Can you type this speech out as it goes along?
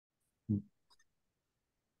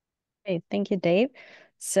Okay, thank you, Dave.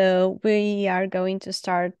 So we are going to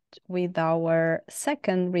start with our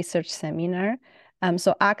second research seminar.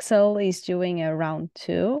 So Axel is doing a round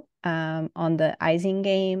two on the Ising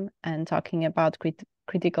game and talking about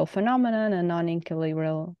critical phenomenon and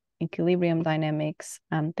non-equilibrium dynamics.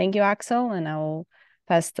 Thank you, Axel, and I'll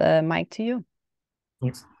pass the mic to you.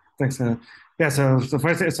 Thanks. Thanks. Yeah, so the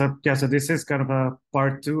first is so this is kind of a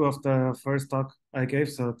part two of the first talk I gave.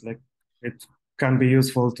 So like it can be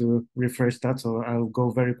useful to refresh that. So I'll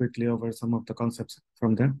go very quickly over some of the concepts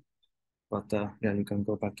from there. But yeah, you can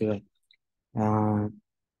go back to that.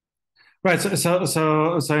 Right.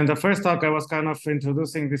 So in the first talk, I was kind of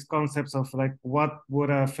introducing these concepts of like what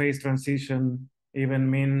would a phase transition even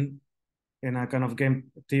mean in a kind of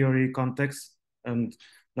game theory context, and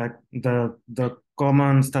like the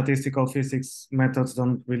common statistical physics methods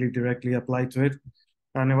don't really directly apply to it.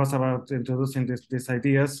 And it was about introducing these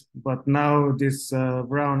ideas. But now this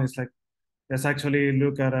round is like, let's actually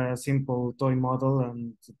look at a simple toy model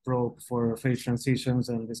and probe for phase transitions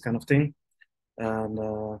and this kind of thing. And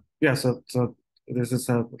yeah, so this is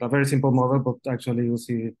a very simple model, but actually you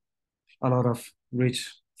see a lot of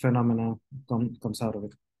rich phenomena comes out of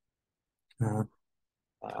it.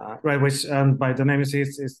 Right, which by the name you see,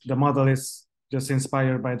 is the model is just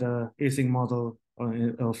inspired by the Ising model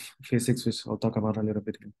of physics, which I'll talk about a little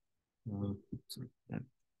bit. So, yeah.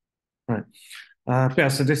 Right. Yeah,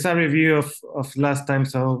 so this is a review of last time.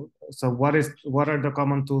 So what are the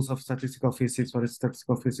common tools of statistical physics? What is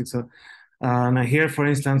statistical physics? So now here, for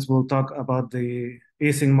instance, we'll talk about the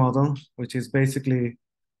Ising model, which is basically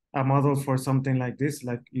a model for something like this.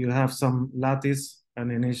 Like you have some lattice,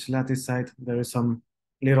 and in each lattice side there is some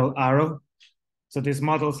little arrow. So this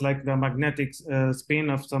model's like the magnetic spin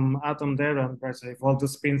of some atom there, and so if all the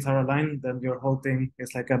spins are aligned, then your whole thing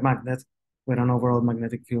is like a magnet with an overall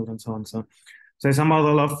magnetic field and so on. So it's a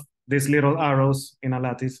model of these little arrows in a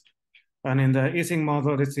lattice. And in the Ising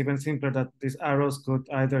model, it's even simpler that these arrows could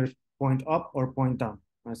either point up or point down.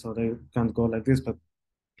 Right? So they can't go like this, but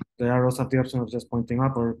the arrows have the option of just pointing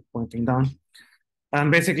up or pointing down.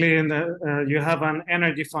 And basically, you have an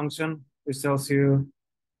energy function which tells you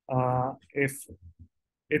if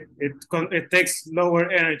it takes lower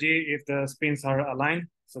energy if the spins are aligned.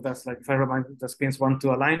 So that's like if the spins want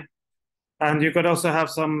to align. And you could also have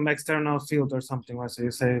some external field or something. Right? So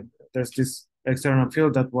you say there's this external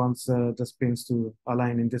field that wants the spins to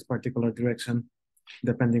align in this particular direction,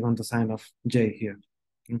 depending on the sign of J here.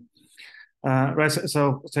 Right.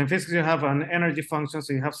 So in physics, you have an energy function.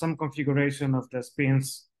 So you have some configuration of the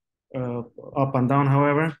spins up and down,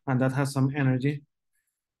 however, and that has some energy.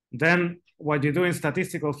 Then what you do in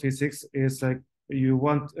statistical physics is like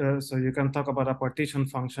so you can talk about a partition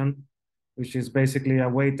function, which is basically a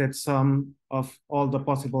weighted sum of all the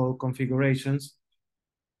possible configurations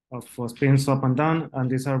of spins up and down, and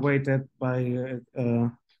these are weighted by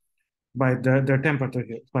their temperature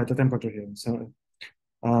here, by the temperature here. So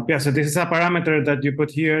yeah, so this is a parameter that you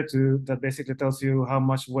put here that basically tells you how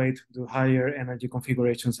much weight do higher energy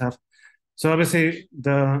configurations have. So obviously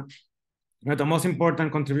the most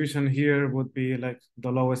important contribution here would be like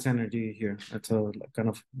the lowest energy here. That's a kind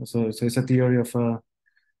of so it's a theory of a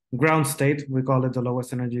ground state. We call it the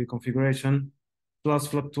lowest energy configuration, plus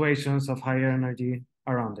fluctuations of higher energy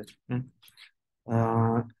around it.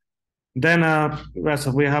 Then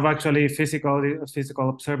so we have actually physical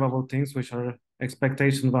observable things, which are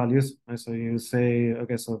expectation values. And so you say,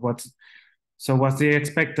 okay, so what's the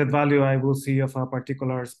expected value I will see of a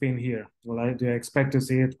particular spin here? Do I expect to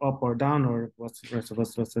see it up or down, or what's the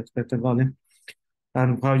expected value?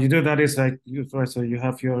 And how you do that is like so you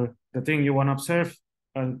have the thing you want to observe,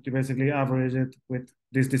 and you basically average it with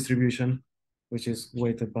this distribution, which is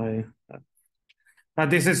weighted by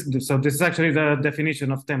this is actually the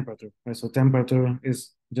definition of temperature. Right? So temperature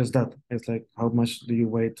is just that. It's like how much do you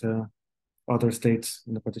weight other states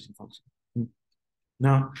in the partition function.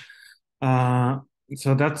 Now,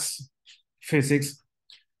 so that's physics.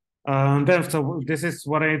 Then, so this is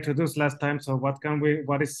what I introduced last time. So can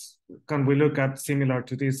we look at similar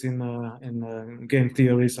to this in game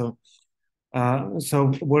theory? So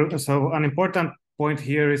an important point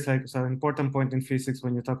here is like an important point in physics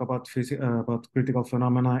when you talk about about critical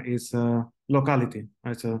phenomena is locality.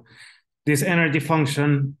 Right? So this energy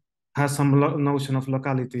function has some notion of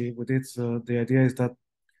locality with it. So the idea is that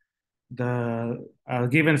the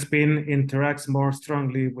given spin interacts more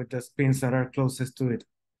strongly with the spins that are closest to it.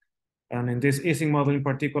 And in this Ising model in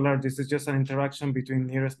particular, this is just an interaction between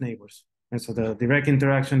nearest neighbors. And so the direct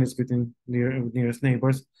interaction is between nearest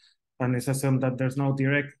neighbors. And it's assumed that there's no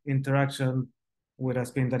direct interaction with a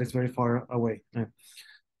spin that is very far away.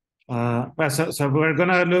 So we're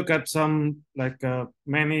gonna look at some like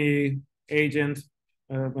many agent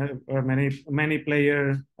or many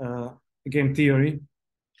player game theory,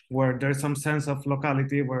 where there's some sense of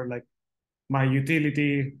locality, where like my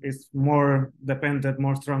utility is more dependent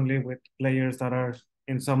more strongly with players that are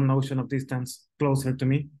in some notion of distance closer to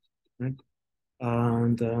me, right?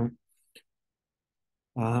 And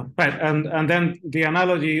right, and then the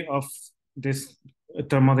analogy of this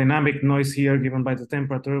thermodynamic noise here given by the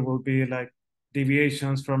temperature will be like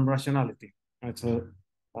deviations from rationality, right? So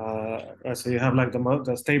you have like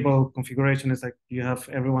the stable configuration is like you have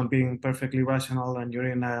everyone being perfectly rational and you're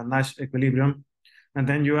in a Nash equilibrium, and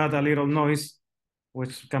then you add a little noise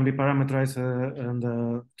which can be parameterized and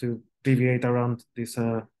to deviate around this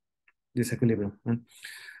equilibrium. Right?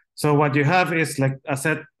 So what you have is like a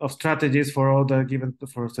set of strategies for all the given.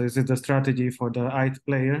 So this is the strategy for the ith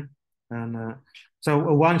player, and so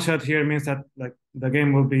a one shot here means that like the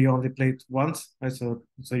game will be only played once. Right? So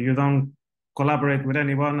you don't collaborate with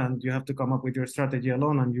anyone, and you have to come up with your strategy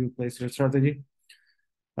alone, and you place your strategy,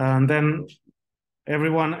 and then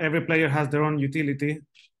every player has their own utility,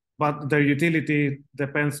 but their utility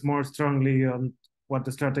depends more strongly on what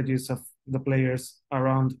the strategies of the players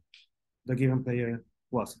around the given player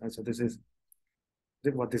was. And so this is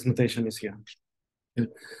what this notation is here.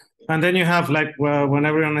 And then you have like when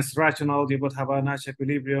everyone is rational, you would have a Nash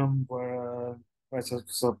equilibrium where so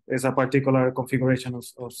it's a particular configuration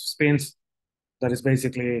of spins that is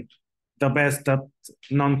basically the best that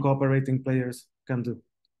non-cooperating players can do.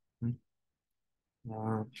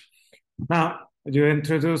 Now you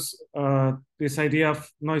introduce this idea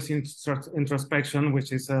of noise introspection,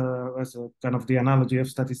 which is as a kind of the analogy of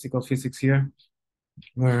statistical physics here,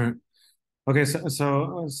 where okay,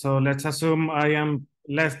 so let's assume I am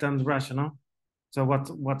less than rational. So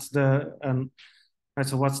what's the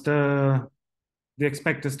what's the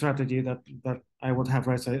expected strategy that I would have,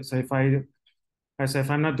 right? So if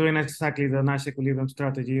I'm not doing exactly the Nash equilibrium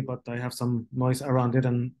strategy, but I have some noise around it,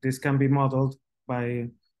 and this can be modeled by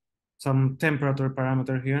some temperature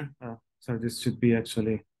parameter here. So this should be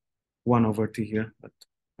actually 1/T here, but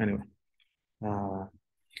anyway.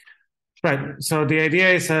 Right. So the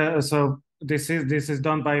idea is so this is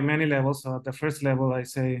done by many levels. So at the first level, I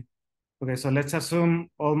say, okay, so let's assume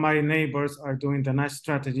all my neighbors are doing the Nash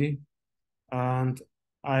strategy, and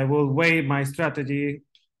I will weigh my strategy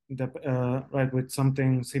right with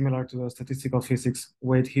something similar to the statistical physics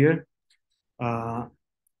weight here.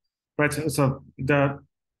 Right. So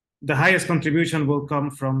the highest contribution will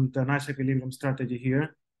come from the Nash equilibrium strategy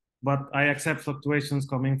here, but I accept fluctuations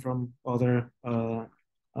coming from other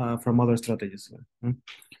strategies.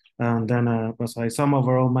 And then so I sum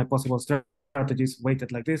over all my possible strategies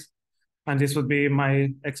weighted like this, and this would be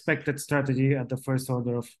my expected strategy at the first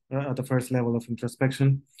order of at the first level of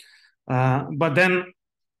introspection. But then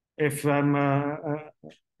if I'm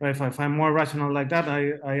more rational like that,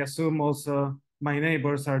 I assume also my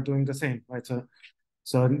neighbors are doing the same, right?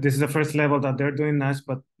 So this is the first level that they're doing Nash,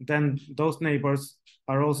 but then those neighbors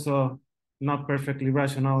are also not perfectly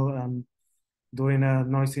rational and doing a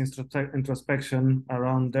noise introspection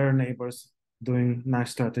around their neighbors doing Nash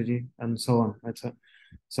strategy and so on. Right?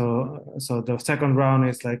 So the second round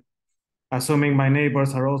is like assuming my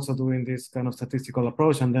neighbors are also doing this kind of statistical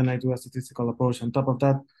approach, and then I do a statistical approach on top of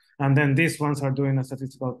that. And then these ones are doing a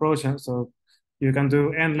statistical approach. And so you can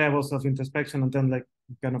do n levels of introspection, and then like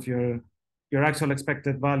kind of your actual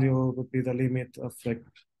expected value would be the limit of like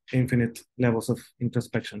infinite levels of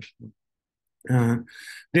introspection.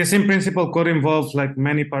 This in principle could involve like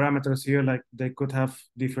many parameters here, like they could have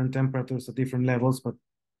different temperatures at different levels, but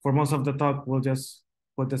for most of the talk, we'll just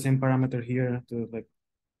put the same parameter here to like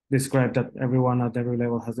describe that everyone at every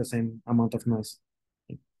level has the same amount of noise.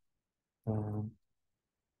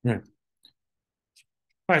 Yeah.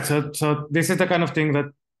 Right. So this is the kind of thing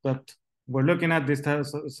that we're looking at this time.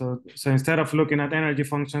 So instead of looking at energy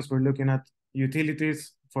functions, we're looking at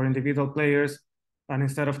utilities for individual players. And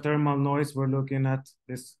instead of thermal noise, we're looking at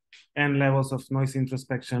this n levels of noise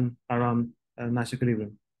introspection around Nash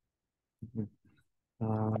equilibrium.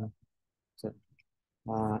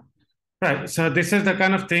 Right. So this is the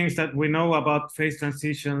kind of things that we know about phase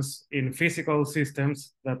transitions in physical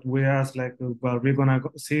systems that we ask like, well, we're gonna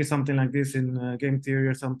see something like this in game theory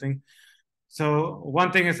or something. So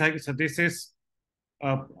one thing is like, so this is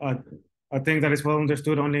a thing that is well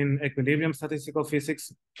understood only in equilibrium statistical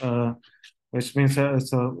physics, which means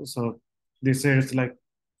so this is like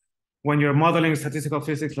when you're modeling statistical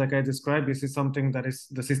physics, like I described, this is something that is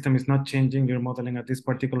the system is not changing. You're modeling at this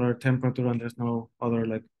particular temperature, and there's no other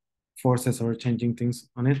like forces or changing things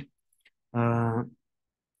on it.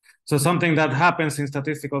 So something that happens in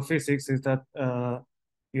statistical physics is that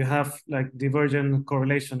you have like divergent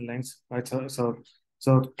correlation lengths, right?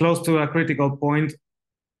 So close to a critical point,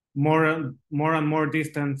 more and more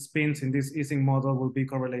distant spins in this Ising model will be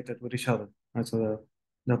correlated with each other, right? So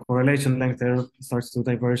the correlation length there starts to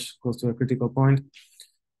diverge close to a critical point,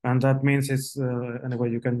 and that means it's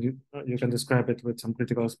anyway you can describe it with some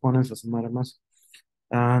critical exponents, doesn't matter much.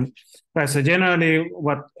 And right, so generally,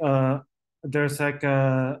 what there's like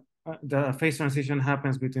the phase transition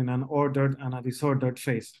happens between an ordered and a disordered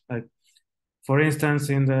phase. Like, for instance,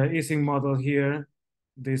 in the Ising model here,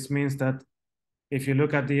 this means that if you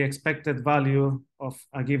look at the expected value of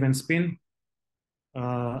a given spin,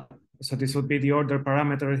 so this would be the order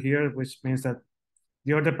parameter here, which means that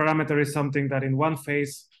the order parameter is something that in one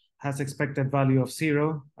phase has expected value of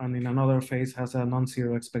 0, and in another phase has a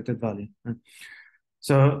non-zero expected value.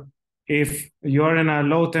 So if you're in a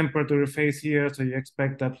low temperature phase here, so you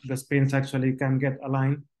expect that the spins actually can get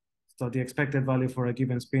aligned, so the expected value for a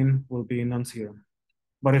given spin will be non-zero.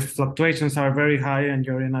 But if fluctuations are very high and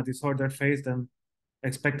you're in a disordered phase, then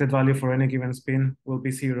expected value for any given spin will be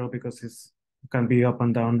 0 because it can be up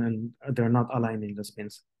and down and they're not aligning the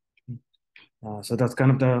spins. So that's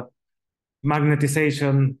kind of the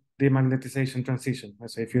magnetization, demagnetization transition.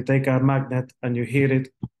 So if you take a magnet and you heat it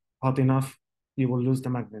hot enough, you will lose the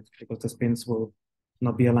magnet because the spins will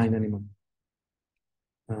not be aligned anymore.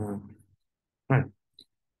 Right.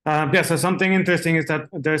 Yeah, so something interesting is that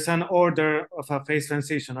there's an order of a phase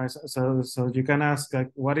transition. Right? So you can ask,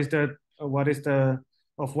 like, what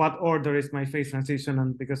order is my phase transition?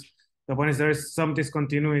 And because the point is there is some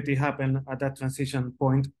discontinuity happen at that transition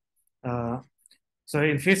point. So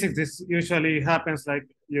in physics, this usually happens, like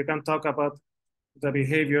you can talk about the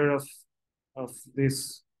behavior of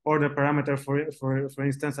this order parameter, for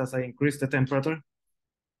instance, as I increase the temperature.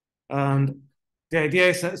 And the idea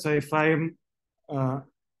is, so if I'm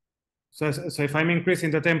if I'm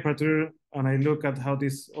increasing the temperature and I look at how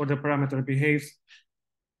this order parameter behaves,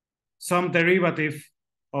 some derivative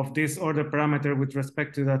of this order parameter with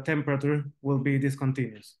respect to the temperature will be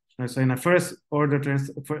discontinuous. So in a first order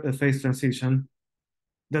phase transition,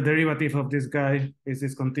 the derivative of this guy is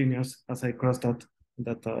discontinuous as I cross that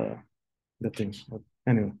thing. But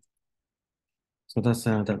anyway, so that's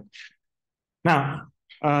that. Now,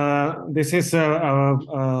 this is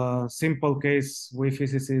a simple case we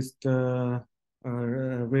physicists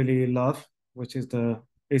really love, which is the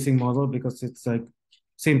Ising model, because it's like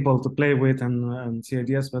simple to play with and see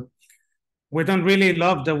ideas. But we don't really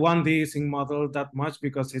love the 1D Ising model that much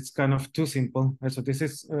because it's kind of too simple. So this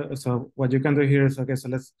is so what you can do here is, okay, so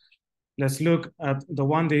let's look at the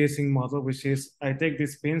 1D Ising model, which is I take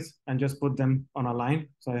these spins and just put them on a line.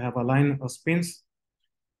 So I have a line of spins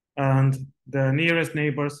and the nearest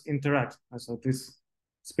neighbors interact. So this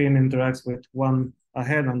spin interacts with one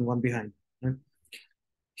ahead and one behind. Right?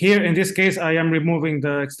 Here, in this case, I am removing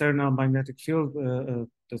the external magnetic field.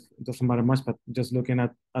 Doesn't matter much, but just looking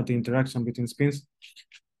at the interaction between spins.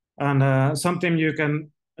 And something you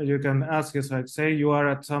can ask is, like, say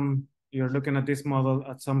you're looking at this model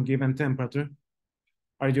at some given temperature.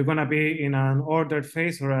 Are you going to be in an ordered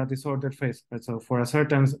phase or a disordered phase? Right? So for a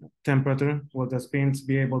certain temperature, will the spins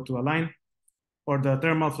be able to align? Or the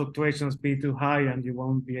thermal fluctuations be too high and you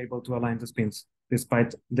won't be able to align the spins,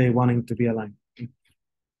 despite they wanting to be aligned?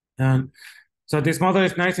 And so this model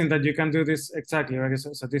is nice in that you can do this exactly, right?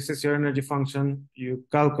 So this is your energy function. You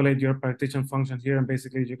calculate your partition function here, and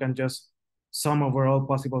basically you can just sum over all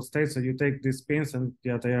possible states. So you take these spins and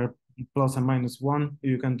yeah, they are plus and minus 1.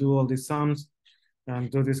 You can do all these sums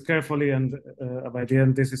and do this carefully. And by the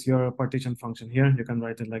end, this is your partition function here. You can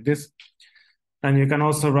write it like this. And you can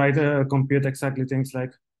also compute exactly things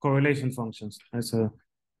like correlation functions. Right? So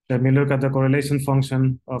let me look at the correlation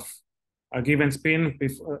function of a given spin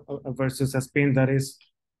versus a spin that is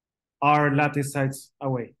r lattice sites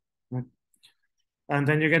away. Right? And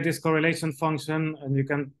then you get this correlation function, and you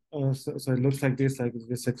can, so it looks like this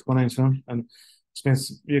exponential. And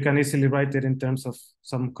means you can easily write it in terms of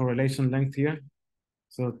some correlation length here.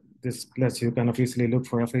 So this lets you kind of easily look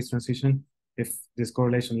for a phase transition if this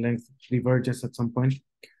correlation length diverges at some point.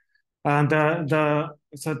 And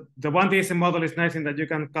so the 1D Ising model is nice in that you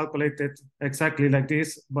can calculate it exactly like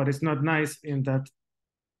this, but it's not nice in that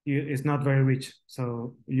it's not very rich.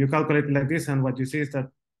 So you calculate it like this, and what you see is that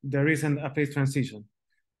there isn't a phase transition.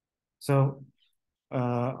 So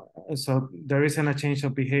so there isn't a change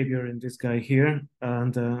of behavior in this guy here.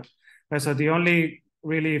 And so the only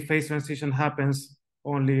really phase transition happens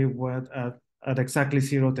only at exactly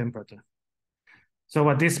 0 temperature. So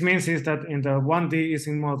what this means is that in the 1D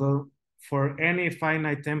Ising model, for any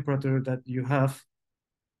finite temperature that you have,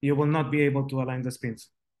 you will not be able to align the spins.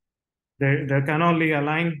 They can only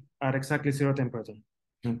align at exactly 0 temperature.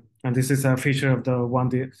 And this is a feature of the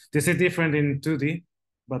 1D. This is different in 2D,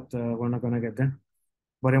 but we're not going to get there.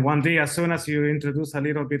 But in 1D, as soon as you introduce a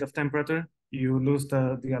little bit of temperature, you lose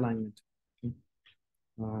the alignment.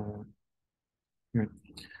 Yeah.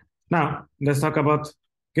 Now, let's talk about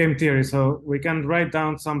game theory. So we can write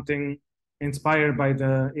down something inspired by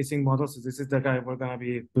the Ising model. So this is the guy we're going to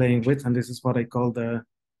be playing with, and this is what I call the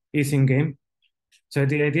Ising game. So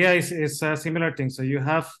the idea is a similar thing. So you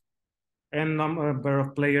have n number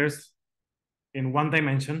of players in one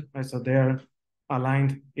dimension, right? So they're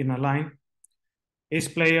aligned in a line.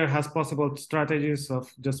 Each player has possible strategies of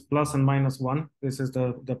just plus and minus one. This is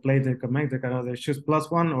the play they can make. They can either choose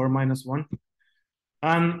 +1 or -1.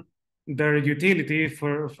 And their utility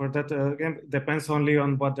for that again depends only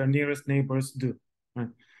on what their nearest neighbors do. Right?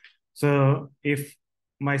 So if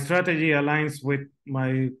my strategy aligns with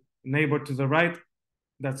my neighbor to the right,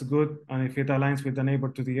 that's good. And if it aligns with the neighbor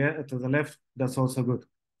to the left, that's also good.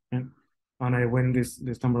 Right? And I win this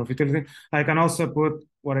number of utility. I can also put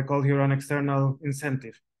what I call here an external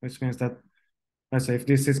incentive, which means that, let's say, if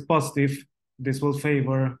this is positive, this will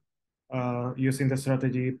favor using the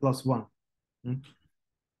strategy +1.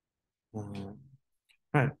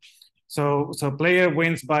 Right. So player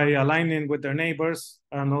wins by aligning with their neighbors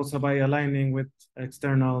and also by aligning with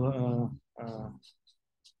external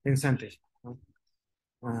incentive.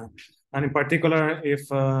 And in particular, if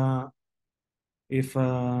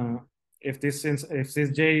this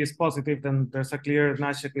J is positive, then there's a clear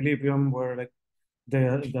Nash equilibrium where like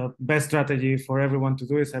the best strategy for everyone to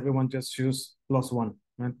do is everyone just choose +1,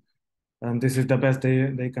 right? And this is the best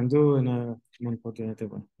they can do in a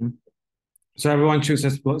non-cooperative way. So everyone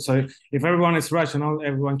chooses so if everyone is rational,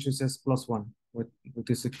 everyone chooses +1 with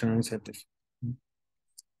this external incentive.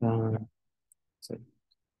 So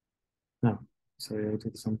no, sorry, I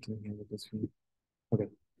did something here with this one. Okay.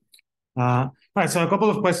 All right, so a couple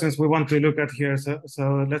of questions we want to look at here.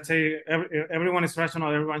 So let's say everyone is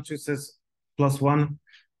rational, everyone chooses +1.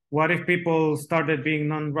 What if people started being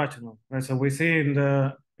non-rational, right? So we see in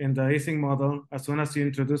the Ising model, as soon as you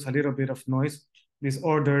introduce a little bit of noise, this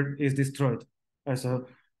order is destroyed. Right? So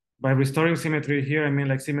by restoring symmetry here, I mean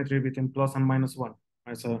like symmetry between plus and -1.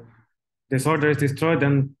 Right? So this order is destroyed,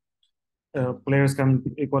 and players can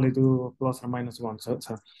equally do plus or -1.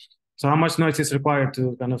 So how much noise is required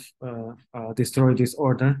to kind of destroy this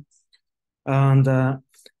order? And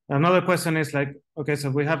another question is like, okay,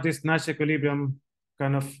 so we have this Nash equilibrium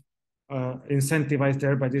kind of incentivized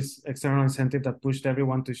there by this external incentive that pushed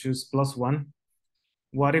everyone to choose +1.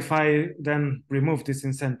 What if I then remove this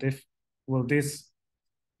incentive? Will this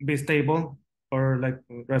be stable, or like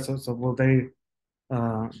so will they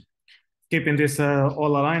keep in this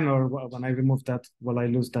all aligned, or when I remove that, will I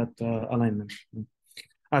lose that alignment?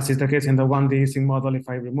 As is the case in the 1D Ising model, if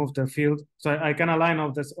I remove the field, so I can align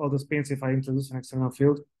all the spins if I introduce an external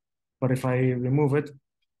field, but if I remove it,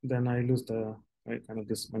 then I lose the kind of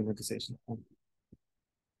this magnetization.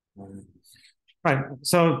 Right.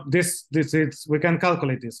 So this is we can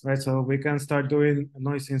calculate this, right? So we can start doing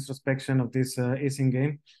noise introspection of this Ising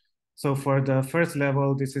game. So for the first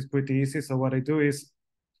level, this is pretty easy. So what I do is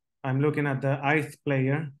I'm looking at the ith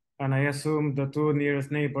player, and I assume the two nearest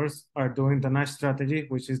neighbors are doing the Nash strategy,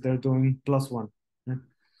 which is they're doing +1.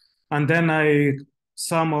 And then I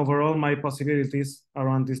sum over all my possibilities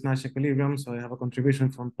around this Nash equilibrium. So I have a contribution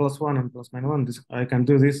from +1 and +1. I can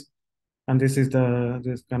do this. And this is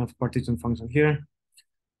this kind of partition function here.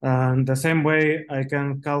 And the same way I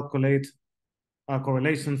can calculate a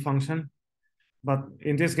correlation function. But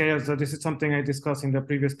in this case, so this is something I discussed in the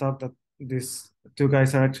previous talk, that these two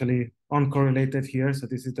guys are actually uncorrelated here. So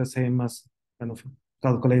this is the same as kind of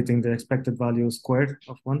calculating the expected value squared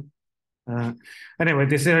of 1. Anyway,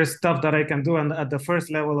 this is stuff that I can do. And at the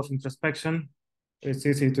first level of introspection, it's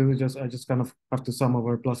easy to I just kind of have to sum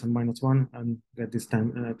over plus and -1 and get this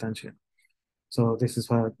tangent. So this is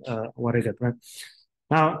what I get, right?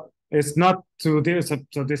 Now, it's not to this,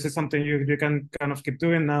 so this is something you can kind of keep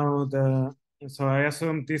doing now. So I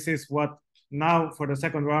assume this is what, now for the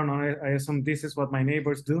second round, I assume this is what my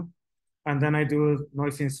neighbors do. And then I do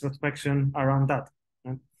noise introspection around that.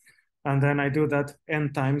 Right? And then I do that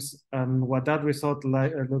n times. And what that result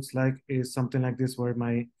looks like is something like this, where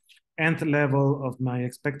my nth level of my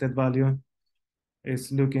expected value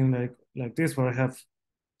is looking like this, where I have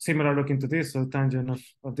similar looking to this, so tangent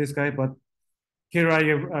of this guy. But here I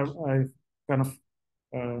kind of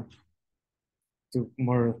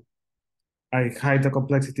I hide the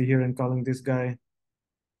complexity here and calling this guy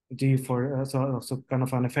G for so kind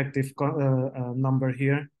of an effective number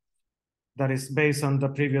here. that is based on the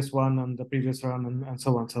previous one and the previous one and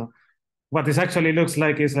so on. So what this actually looks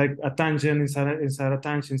like is like a tangent inside a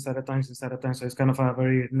tangent inside a tangent inside a tangent. So it's kind of a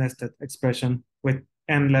very nested expression with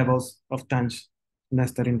n levels of tangent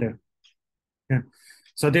nested in there. Yeah.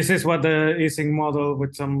 So this is what the Ising model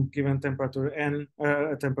with some given temperature n,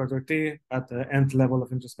 temperature t at the nth level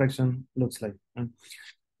of introspection looks like.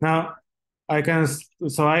 Now I can,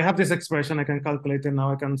 so I have this expression, I can calculate it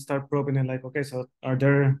now, I can start probing it like, okay, so are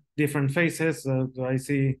there different phases? Do I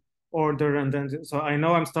see order? And then, so I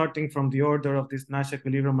know I'm starting from the order of this Nash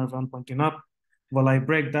equilibrium as I'm pointing up. Well, I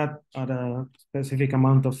break that at a specific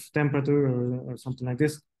amount of temperature or something like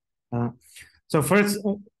this. So first,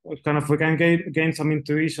 kind of we can gain some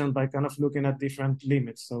intuition by kind of looking at different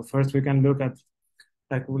limits. So first we can look at,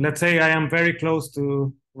 like, let's say I am very close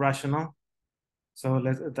to rational. So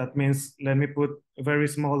that means let me put a very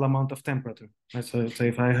small amount of temperature. So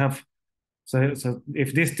if I have, so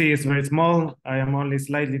if this T is very small, I am only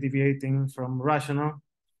slightly deviating from rational.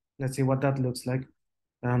 Let's see what that looks like.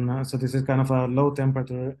 And so this is kind of a low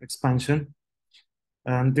temperature expansion.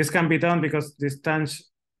 And this can be done because this tangent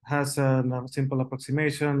has a simple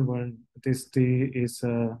approximation where this T is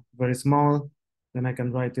very small. Then I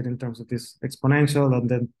can write it in terms of this exponential, and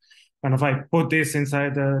then and if I put this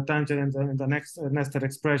inside the tangent in the next nested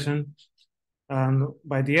expression, and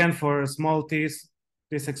by the end for small t's,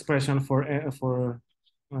 this expression for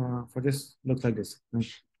this looks like this.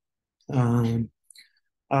 And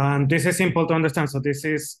this is simple to understand. So this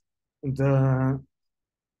is the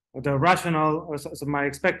rational, so my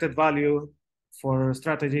expected value for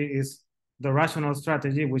strategy is the rational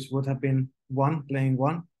strategy, which would have been one, playing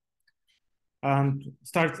one, and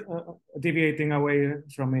start deviating away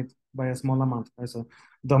from it by a small amount. So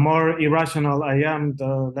the more irrational I am,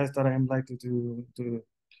 the less that I am likely to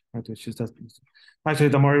choose that. Actually,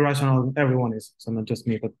 the more irrational everyone is, so not just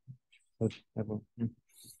me, but everyone.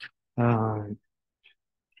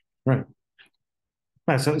 Right.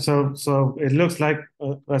 So it looks like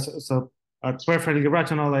so at perfectly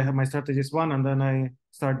rational, I have my strategy is one, and then I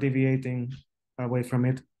start deviating away from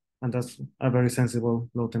it, and that's a very sensible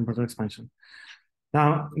low temperature expansion.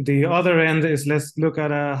 Now, the other end is, let's look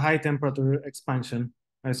at a high temperature expansion.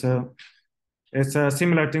 So it's a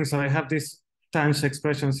similar thing. So I have these tangent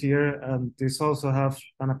expressions here, and these also have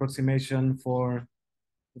an approximation for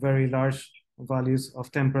very large values of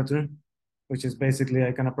temperature, which is basically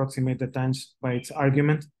I can approximate the tangent by its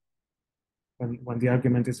argument when the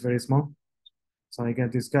argument is very small. So I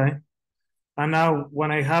get this guy. And now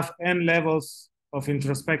when I have n levels of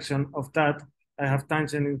introspection of that, I have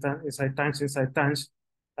tangent inside tangent inside tangent,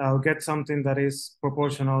 I'll get something that is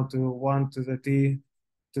proportional to 1 to the t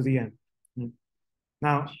to the n.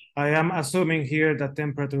 Now, I am assuming here that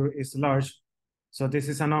temperature is large. So this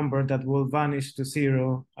is a number that will vanish to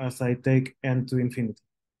 0 as I take n to infinity,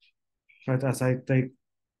 right? As I take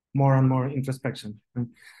more and more introspection.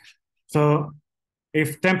 So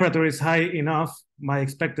if temperature is high enough, my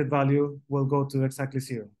expected value will go to exactly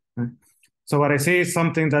 0. So what I see is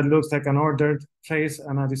something that looks like an ordered phase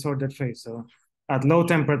and a disordered phase. So at low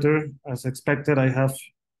temperature, as expected, I have,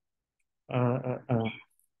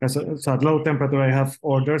 so at low temperature, I have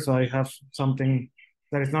order. So I have something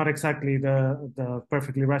that is not exactly the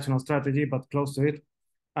perfectly rational strategy, but close to it.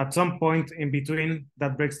 At some point in between,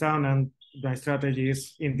 that breaks down, and my strategy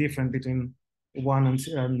is indifferent between 1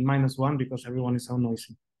 and -1 because everyone is so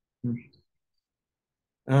noisy.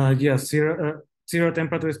 Yes, zero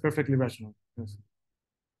temperature is perfectly rational. Yes.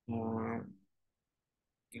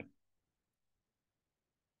 Yeah.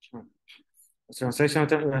 Translation.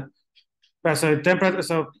 So temperature.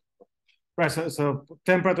 So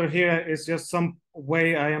temperature here is just some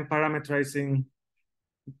way I am parameterizing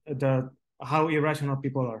how irrational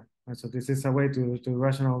people are. Right? So this is a way to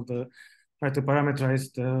try to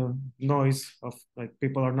parameterize the noise of, like,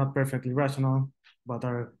 people are not perfectly rational, but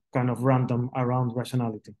are kind of random around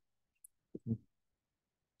rationality.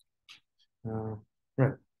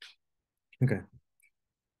 Right. Okay.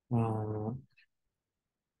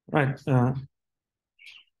 Right.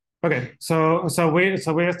 Okay. So we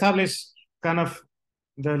establish kind of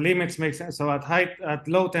the limits make sense. So at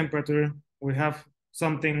low temperature, we have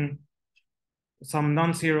some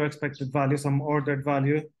non-zero expected value, some ordered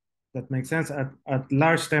value that makes sense. At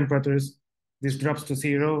large temperatures, this drops to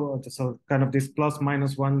 0. So kind of this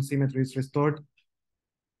 ±1 symmetry is restored.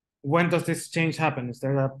 When does this change happen? Is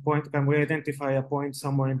there a point? Can we identify a point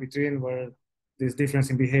somewhere in between where this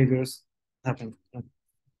difference in behaviors happen?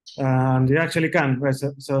 And you actually can. Right?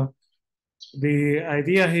 So the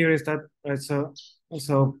idea here is that, so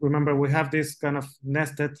remember, we have this kind of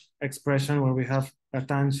nested expression where we have a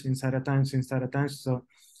tangent inside a tangent inside a tangent. So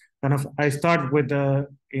I start with the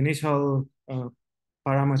initial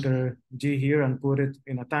parameter G here and put it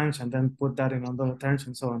in a tangent, and then put that in another tangent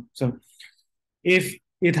and so on. So if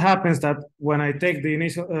it happens that when I take the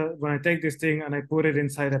initial, when I take this thing and I put it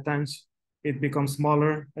inside a tangent, it becomes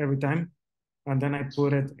smaller every time. And then I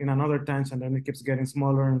put it in another tangent, and then it keeps getting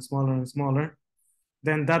smaller and smaller and smaller.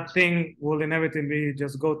 Then that thing will inevitably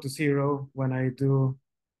just go to zero when I do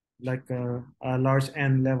like a large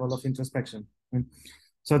n level of introspection.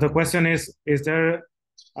 So the question is there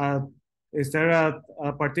a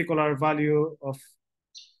particular value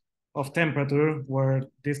of temperature where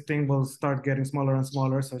this thing will start getting smaller and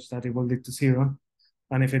smaller such that it will lead to zero?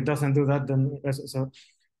 And if it doesn't do that, then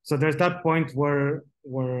so there's that point where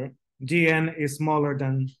Gn is smaller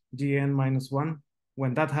than Gn minus 1.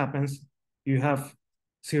 When that happens, you have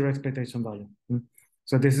zero expectation value.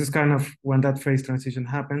 So this is kind of when that phase transition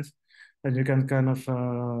happens, and you can kind of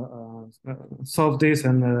solve this.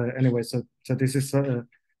 And anyway, so this is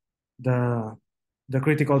the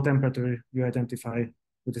critical temperature you identify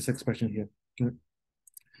with this expression here.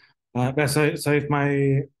 So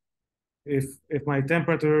if my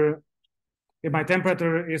temperature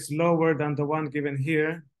is lower than the one given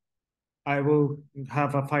here, I will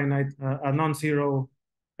have a finite, a non-zero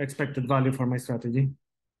expected value for my strategy.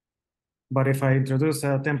 But if I introduce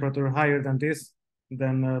a temperature higher than this,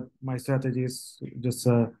 then my strategy is just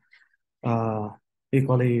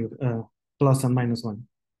equally plus and minus 1.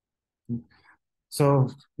 So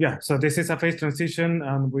yeah, so this is a phase transition,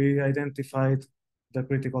 and we identified the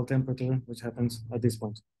critical temperature, which happens at this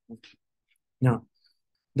point. Now,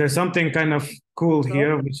 there's something kind of cool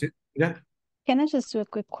here, which is, yeah. Can I just do a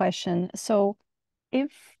quick question? So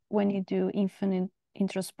if when you do infinite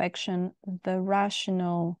introspection, the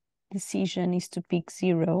rational decision is to pick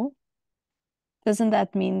zero, doesn't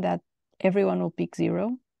that mean that everyone will pick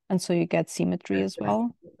zero? And so you get symmetry as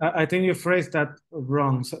well? I think you phrased that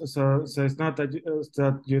wrong. So it's not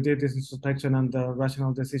that you did this introspection and the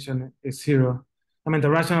rational decision is zero. I mean, the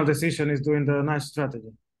rational decision is doing the Nash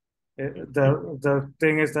strategy. The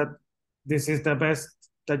thing is that this is the best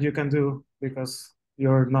that you can do because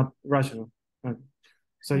you're not rational. Right?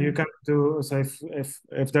 So you can do, so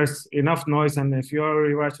if there's enough noise and if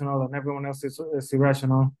you're irrational and everyone else is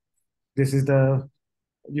irrational, this is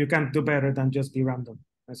you can't do better than just be random.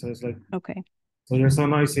 And so it's like, okay. So you're so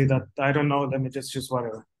noisy that I don't know, let me just choose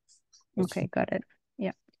whatever. Okay, got it.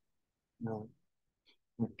 Yeah. No.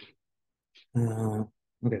 Okay.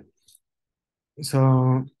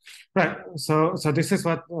 So, right. So this is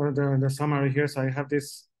what the summary here. So I have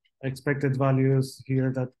these expected values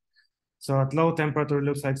here that, so at low temperature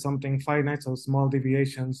looks like something finite, so small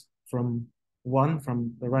deviations from 1,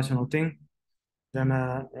 from the rational thing. Then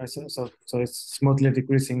so it's smoothly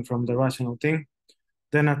decreasing from the rational thing.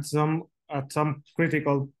 Then at some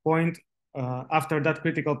critical point, after that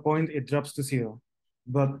critical point, it drops to 0.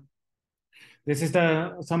 But this is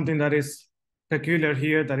something that is peculiar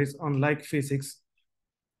here, that is unlike physics.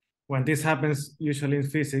 When this happens, usually in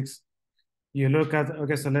physics, you look at,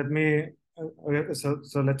 okay, so let me, so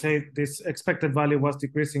let's say this expected value was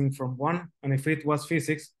decreasing from 1, and if it was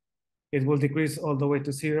physics, it will decrease all the way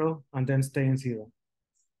to 0 and then stay in 0.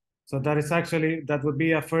 So that is actually, that would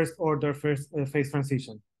be a first order phase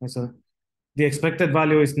transition. And so the expected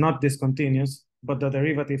value is not discontinuous, but the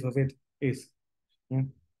derivative of it is. Yeah?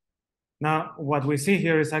 Now, what we see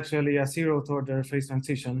here is actually a 0th order phase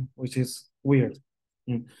transition, which is weird.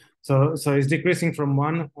 Yeah? So it's decreasing from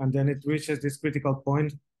 1, and then it reaches this critical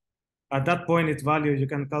point. At that point, its value, you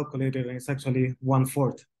can calculate it, and it's actually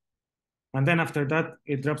 1/4. And then after that,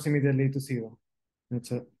 it drops immediately to 0.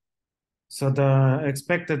 So the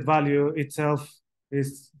expected value itself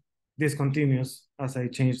is discontinuous as I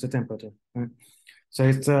change the temperature. Right? So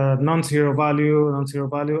it's a non-zero value,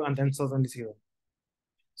 and then suddenly 0.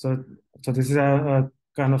 So this is a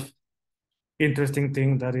kind of interesting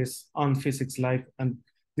thing that is unphysics-like, and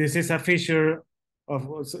this is a feature of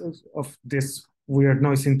this weird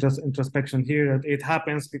noise introspection here. It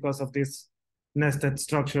happens because of this nested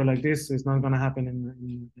structure like this. It's not going to happen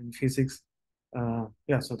in physics.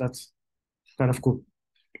 Yeah, so that's kind of cool.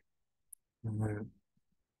 Right.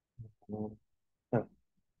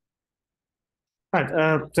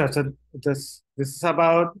 So this is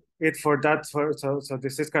about it for that. So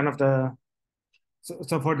this is kind of the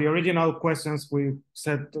so for the original questions we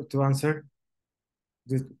said to answer.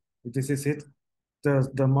 This is it.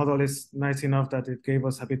 The model is nice enough that it gave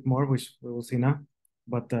us a bit more, which we will see now.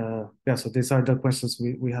 But yeah, so these are the questions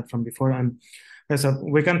we had from before, and so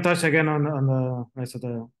we can touch again on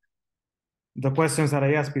the questions that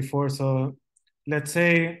I asked before. So let's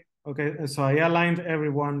say, okay, so I aligned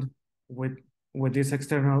everyone with with this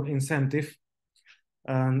external incentive,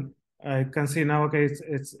 and I can see now, okay,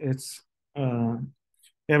 it's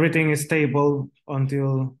everything is stable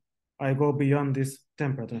until I go beyond this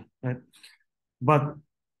temperature, right? But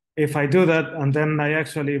if I do that and then I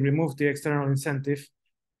actually remove the external incentive,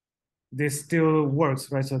 this still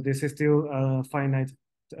works, right? So this is still a finite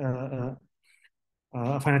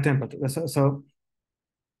temperature. So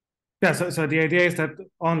the idea is that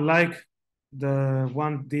unlike the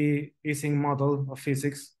 1D Ising model of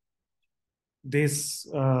physics, this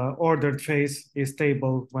ordered phase is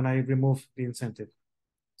stable when I remove the incentive.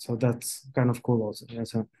 So that's kind of cool also. Yeah,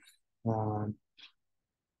 so,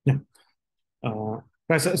 yeah.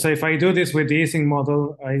 So if I do this with the Ising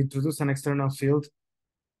model, I introduce an external field,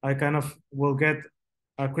 I kind of will get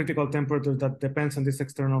a critical temperature that depends on this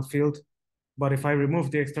external field. But if I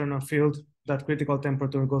remove the external field, that critical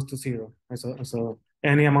temperature goes to 0. So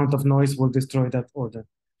any amount of noise will destroy that order.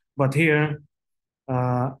 But here,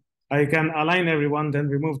 I can align everyone, then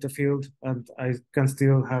remove the field, and I can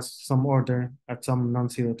still have some order at some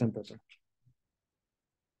non-zero temperature.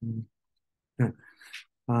 Yeah.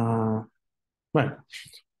 Right.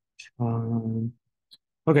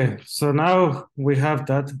 Okay, so now we have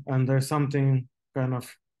that, and there's something kind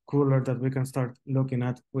of cooler that we can start looking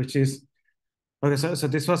at, which is, okay, so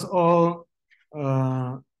this was all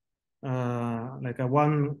like a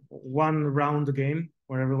one round game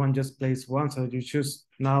where everyone just plays one. So you choose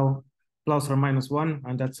now plus or minus 1,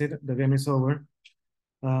 and that's it. The game is over.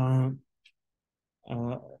 But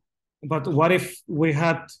what if we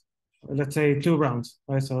had, let's say, 2 rounds,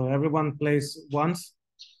 right? So everyone plays once,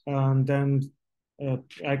 and then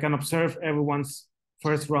I can observe everyone's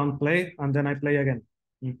first round play, and then I play again.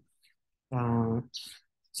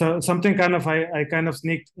 So something kind of I kind of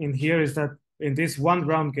sneaked in here is that in this 1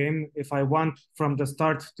 round game, if I want from the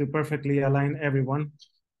start to perfectly align everyone,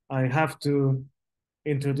 I have to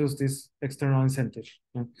introduce this external incentive.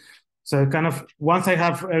 So kind of once I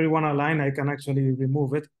have everyone aligned, I can actually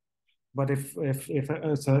remove it. But if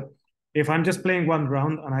I'm just playing 1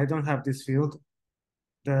 round and I don't have this field,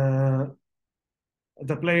 the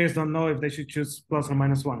players don't know if they should choose plus or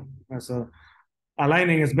minus 1. So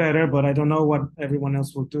aligning is better, but I don't know what everyone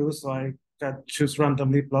else will do, so I can choose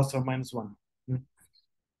randomly plus or minus 1.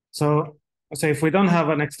 So if we don't have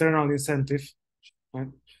an external incentive, right,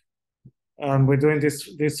 and we're doing this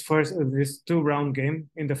 2 round game,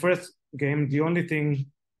 in the first game, the only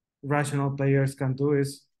thing rational players can do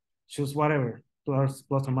is choose whatever, plus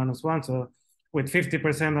or minus 1. So with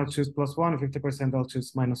 50%, I'll choose plus 1, 50%, I'll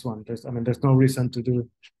choose minus 1. There's no reason to do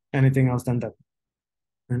anything else than that.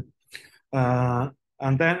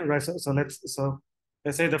 And then, right, so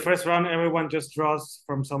let's say the first round, everyone just draws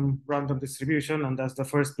from some random distribution, and that's the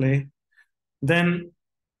first play. Then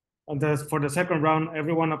for the second round,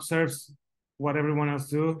 everyone observes what everyone else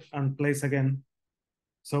do and plays again.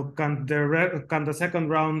 So can the second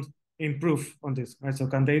round improve on this, right? So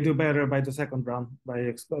can they do better by the second round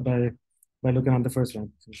by looking at the first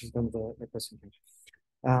round? So this is kind of the question here.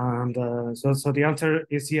 And so the answer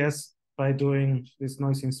is yes, by doing this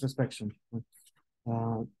noise introspection.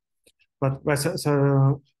 But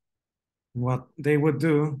so what they would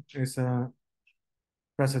do is, so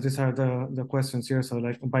these are the questions here. So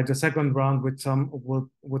like by the second round, with some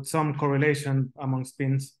correlation among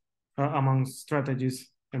spins, among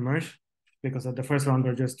strategies emerge, because at the first round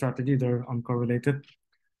they're just strategy, they're uncorrelated.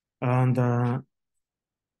 And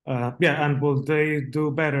yeah, and will they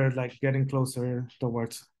do better, like getting closer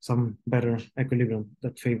towards some better equilibrium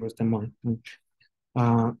that favors them more?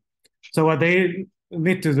 So what they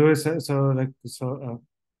need to do is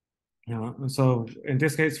so in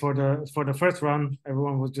this case, for the first round,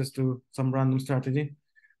 everyone will just do some random strategy,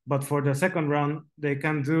 but for the second round, they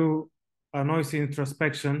can do a noisy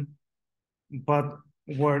introspection, but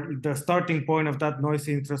where the starting point of that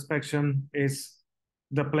noisy introspection is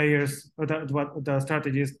the players, the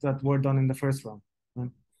strategies that were done in the first round.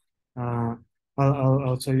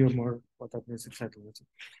 I'll show you more what that means exactly.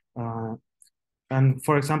 And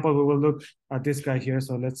for example, we will look at this guy here.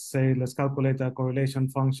 So let's calculate a correlation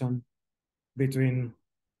function between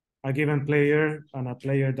a given player and a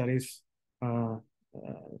player that is 2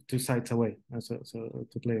 sides away, so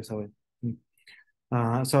 2 players away.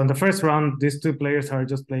 So in the first round, these 2 players are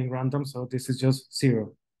just playing random, so this is just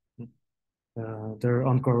 0. They're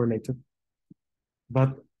uncorrelated.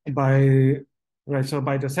 But by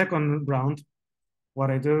the second round,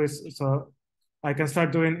 what I do is, so I can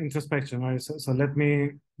start doing introspection, right? So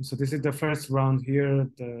this is the first round here.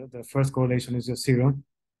 The first correlation is just 0.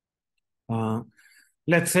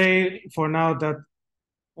 Let's say for now that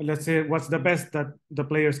let's say what's the best that the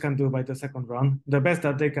players can do by the second round. The best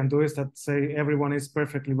that they can do is that, say, everyone is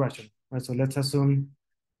perfectly rational, right? So let's assume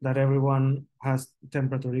that everyone has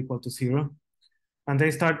temperature equal to 0. And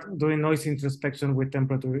they start doing noise introspection with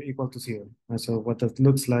temperature equal to 0. And so what that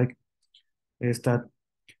looks like is that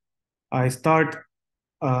I start,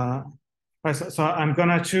 so I'm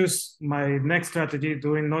gonna choose my next strategy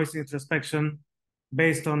doing noise introspection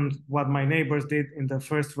based on what my neighbors did in the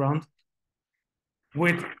first round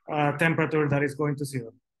with a temperature that is going to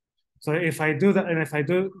 0. So if I do that, and if I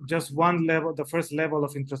do just one level, the first level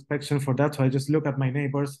of introspection for that, so I just look at my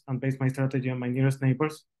neighbors and base my strategy on my nearest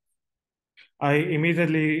neighbors, I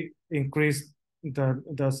immediately increase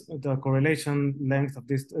the correlation length of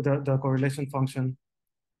this, the correlation function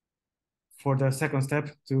for the second step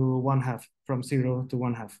to 1/2, from 0 to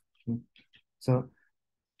 1/2. So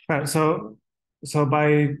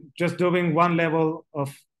by just doing one level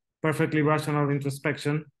of perfectly rational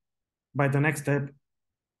introspection, by the next step,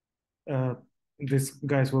 these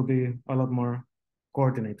guys will be a lot more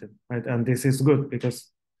coordinated, right? And this is good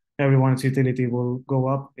because everyone's utility will go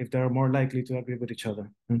up if they're more likely to agree with each other.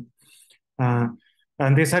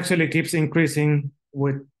 And this actually keeps increasing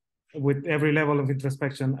with every level of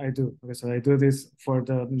introspection I do. Okay, so I do this for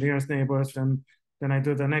the nearest neighbors, then I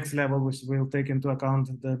do the next level, which will take into account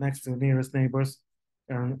the next to nearest neighbors.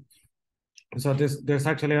 So there's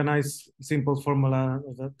actually a nice simple formula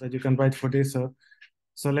that you can write for this.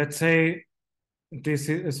 So let's say this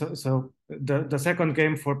is so the second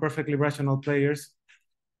game for perfectly rational players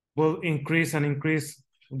will increase and increase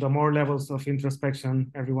the more levels of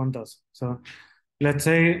introspection everyone does. So let's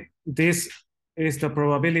say this is the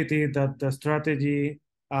probability that the strategy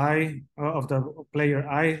I of the player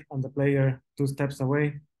I and the player 2 steps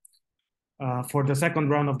away for the second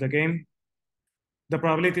round of the game, the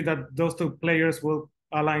probability that those 2 players will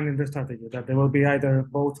align in the strategy, that they will be either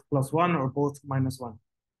both +1 or both -1.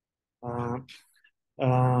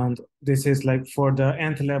 And this is like for the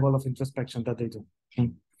nth level of introspection that they do.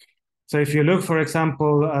 So if you look, for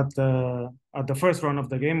example, at the first round of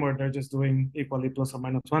the game where they're just doing equally +or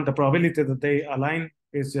 -1, the probability that they align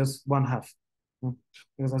is just 1/2.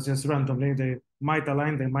 Because that's just randomly. They might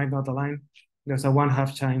align, they might not align. There's a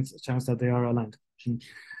 1/2 chance that they are aligned.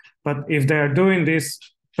 But if they are doing this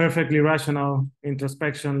perfectly rational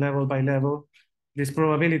introspection level by level, this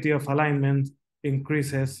probability of alignment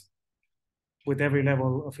increases with every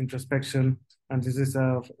level of introspection. And this is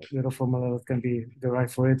a little formula that can be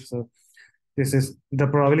derived for it. So this is the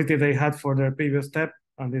probability they had for their previous step.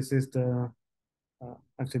 And this is the,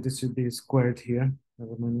 actually this should be squared here.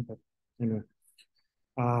 Never mind, but anyway.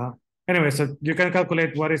 Anyway, so you can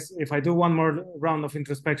calculate what is, if I do one more round of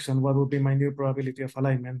introspection, what would be my new probability of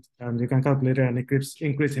alignment? And you can calculate it, and it keeps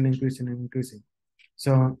increasing.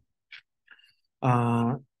 So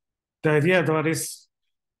the idea that is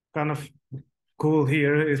kind of cool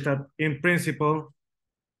here is that in principle,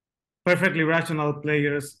 perfectly rational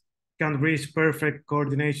players can reach perfect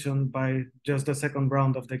coordination by just the second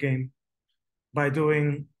round of the game by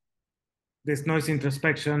doing this noise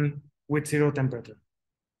introspection with 0 temperature.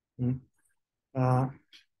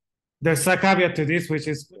 There's a caveat to this, which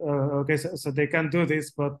is, okay, so they can do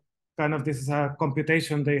this, but kind of this is a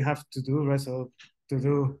computation they have to do, right? So to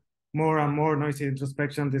do more and more noisy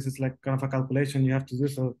introspection, this is like kind of a calculation you have to do.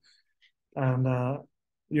 So, and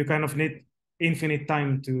you kind of need infinite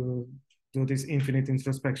time to do this infinite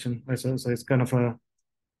introspection. Right? So it's kind of a,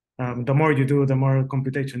 the more you do, the more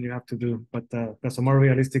computation you have to do. But so more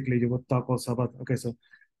realistically, you would talk also about, okay, so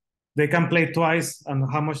they can play twice, and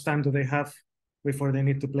how much time do they have before they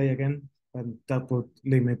need to play again? And that would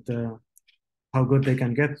limit how good they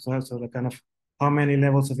can get. So the kind of how many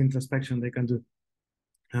levels of introspection they can do.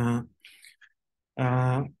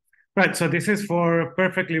 Right, so this is for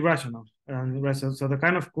perfectly rational. So the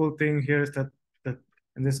kind of cool thing here is that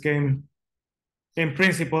in this game, in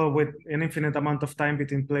principle, with an infinite amount of time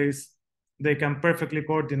between plays, they can perfectly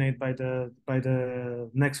coordinate by the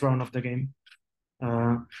next round of the game.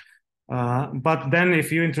 But then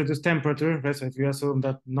if you introduce temperature, right, so if you assume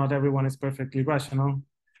that not everyone is perfectly rational,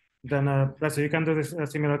 then so you can do this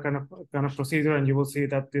similar kind of procedure, and you will see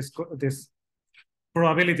that this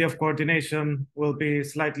probability of coordination will be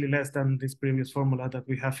slightly less than this previous formula that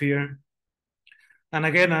we have here. And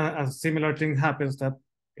again, a similar thing happens, that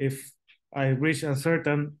if I reach a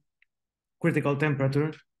certain critical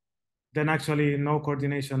temperature, then actually no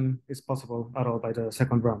coordination is possible at all by the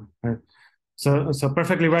second round. Right? So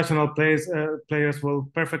perfectly rational players will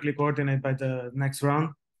perfectly coordinate by the next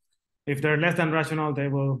round. If they're less than rational, they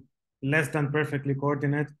will less than perfectly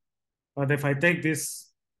coordinate. But if I take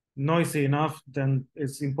this noisy enough, then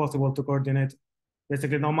it's impossible to coordinate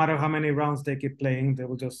basically no matter how many rounds they keep playing, they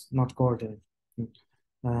will just not coordinate.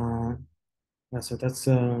 Yeah, so that's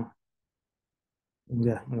yeah,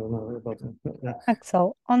 I don't know about that. Yeah.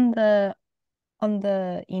 Axel, on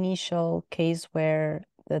the initial case where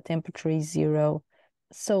the temperature is 0,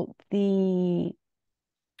 so the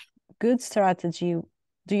good strategy,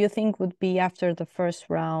 do you think, would be after the first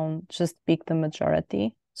round, just pick the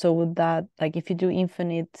majority? So would that, like, if you do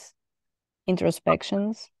infinite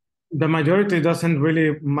introspections? The majority doesn't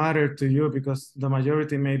really matter to you because the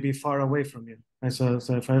majority may be far away from you. And so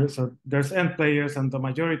there's n players and the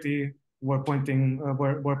majority were pointing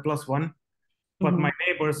were +1, but my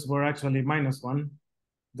neighbors were actually -1.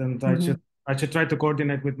 Then I should try to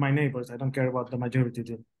coordinate with my neighbors. I don't care what the majority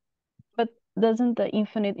did. But doesn't the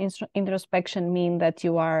infinite introspection mean that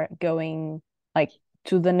you are going like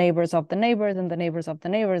to the neighbors of the neighbors and the neighbors of the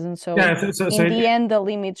neighbors, and so Yeah, in the end the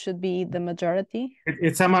limit should be the majority?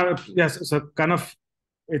 It's somehow, yes, so kind of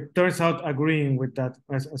it turns out agreeing with that.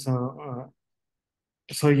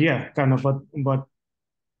 So yeah, kind of, but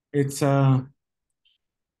it's I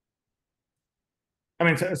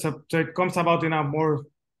mean, so it comes about in a more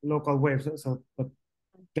local way. But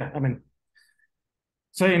yeah, I mean,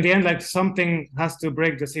 so in the end, like something has to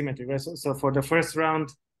break the symmetry, right? So for the first round,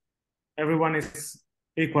 everyone is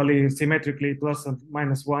equally symmetrically plus and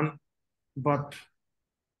 -1, but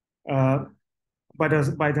by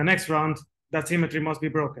the next round, that symmetry must be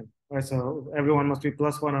broken, right? So everyone must be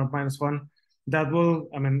 +1 or -1. That will,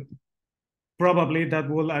 I mean, probably that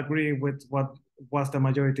will agree with what was the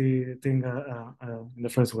majority thing in the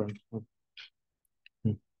first round.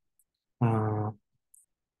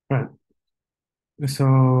 Right. So,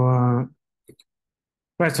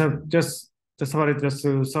 right. So just about it, just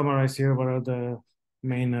to summarize here, what are the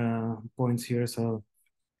main points here? So,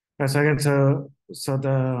 right, so again,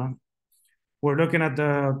 we're looking at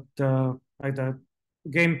the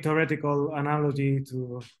game theoretical analogy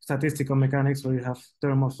to statistical mechanics, where you have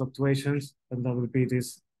term of fluctuations, and that would be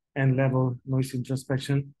this n-level noise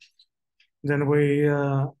introspection. Then we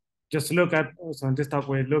just look at, so in this talk,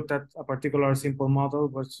 we looked at a particular simple model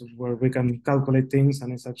where we can calculate things,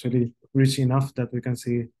 and it's actually rich enough that we can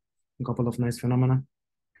see a couple of nice phenomena.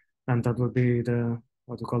 And that would be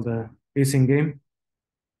what we call the Ising game.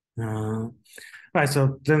 Right,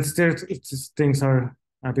 so then still things are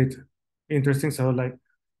a bit interesting. So like,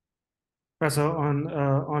 so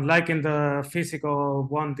on like in the physical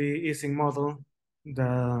 1D Ising model,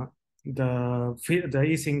 the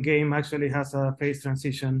Ising game actually has a phase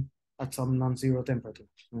transition at some non-zero temperature.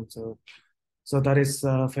 And so that is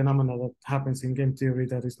a phenomena that happens in game theory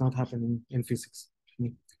that is not happening in physics.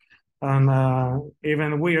 And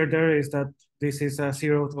even weirder is that this is a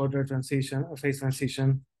zeroth order transition, a phase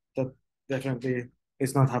transition that definitely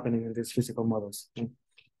is not happening in these physical models.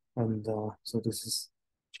 And so this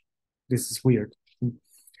is weird.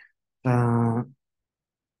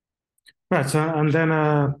 Right. So and then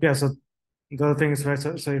yeah. So the other thing is, right.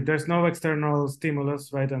 So if there's no external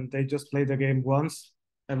stimulus, right, and they just play the game once,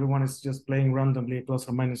 everyone is just playing randomly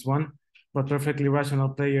 ±1. But perfectly rational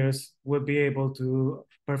players will be able to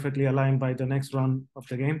perfectly align by the next run of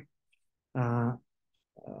the game.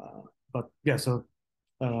 But yeah, so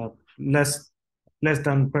less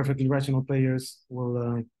than perfectly rational players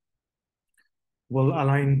will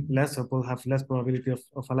align less, or will have less probability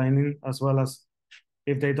of aligning, as well as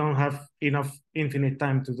if they don't have enough infinite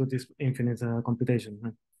time to do this infinite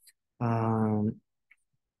computation.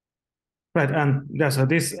 Right, and yeah, so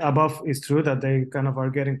this above is true that they kind of are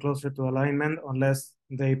getting closer to alignment unless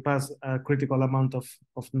they pass a critical amount of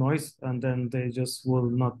noise, and then they just will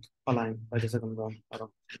not align by the second round at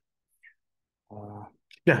all.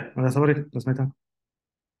 Yeah, and that's about it. That's my time.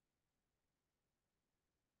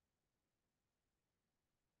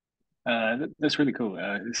 That's really cool.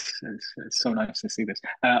 It's so nice to see this.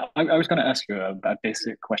 I was going to ask you a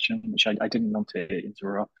basic question, which I didn't want to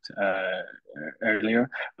interrupt earlier,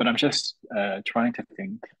 but I'm just trying to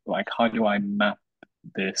think, like, how do I map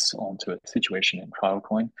this onto a situation in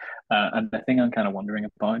Filecoin? And the thing I'm kind of wondering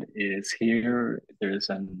about is here there's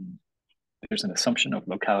an assumption of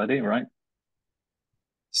locality, right?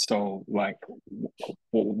 So like,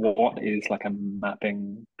 what is like a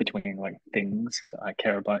mapping between like things that I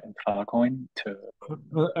care about in Filecoin to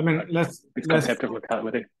I mean, this concept of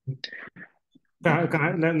locality?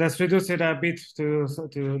 Let's reduce it a bit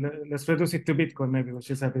let's reduce it to Bitcoin maybe,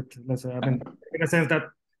 which is a bit less. I mean, in a sense that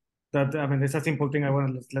I mean, it's a simple thing.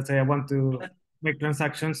 Let's say I want to make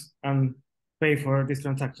transactions and pay for these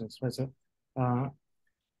transactions, right? So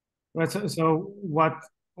what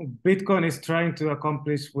Bitcoin is trying to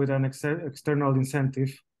accomplish with an external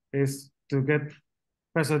incentive is to get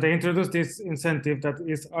Right, so they introduced this incentive that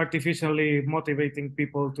is artificially motivating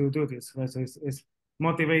people to do this. Right? So it's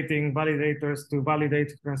motivating validators to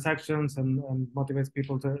validate transactions and motivates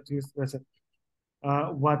people to use this.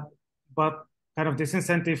 But kind of this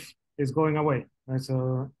incentive is going away. Right?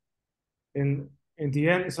 So in the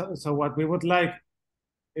end, so what we would like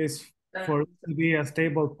is for it to be a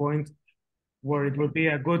stable point where it would be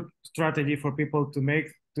a good strategy for people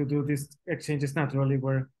to do these exchanges naturally,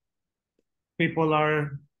 where people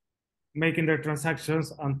are making their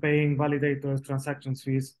transactions and paying validators transactions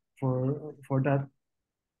fees for that.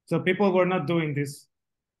 So people were not doing this.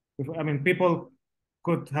 I mean, people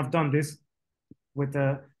could have done this with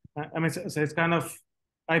I mean, so it's kind of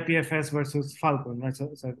IPFS versus Falcon, right?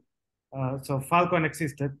 So Falcon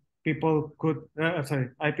existed. People could, sorry,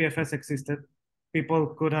 IPFS existed. People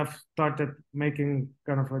could have started making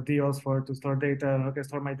kind of deals to store data. Okay,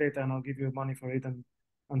 store my data and I'll give you money for it and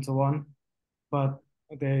so on. But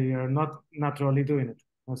they are not naturally doing it.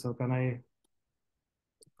 So can I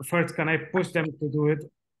push them to do it?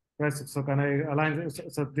 Right. So can I align?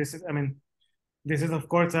 So this is, I mean, this is of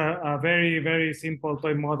course a very, very simple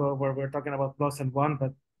toy model where we're talking about plus and one,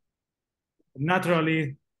 but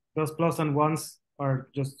naturally those plus and ones are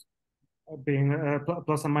just being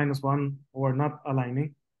plus and minus one or not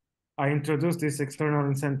aligning. I introduced this external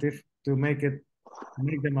incentive to make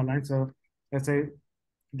them align. So let's say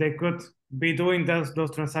they could be doing those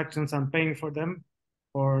transactions and paying for them,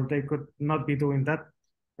 or they could not be doing that,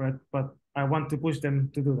 right? But I want to push them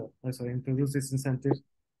to do that. Right? So I introduce this incentive,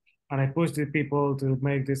 and I push the people to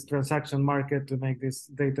make this transaction market, to make this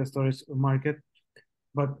data storage market.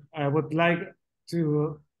 But I would like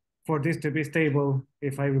for this to be stable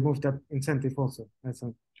if I remove that incentive also. Right?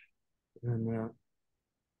 So,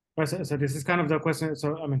 so this is kind of the question.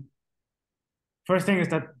 So I mean, first thing is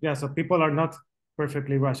that so people are not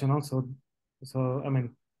perfectly rational. So I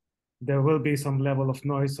mean, there will be some level of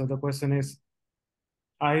noise. So the question is,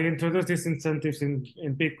 I introduced these incentives in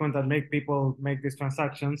Bitcoin that make people make these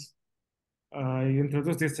transactions. I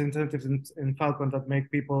introduced these incentives in Falcon that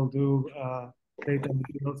make people do data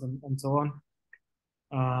deals and so on.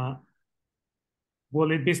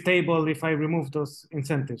 Will it be stable if I remove those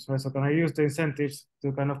incentives? Right? So can I use the incentives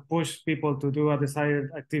to kind of push people to do a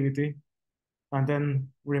desired activity and then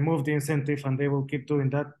remove the incentive and they will keep doing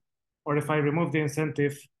that? Or if I remove the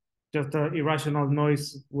incentive, just the irrational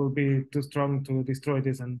noise will be too strong to destroy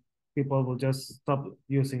this and people will just stop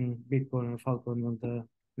using Bitcoin or Falcon when the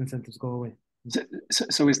incentives go away.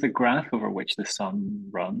 So is the graph over which the sun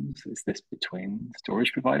runs, is this between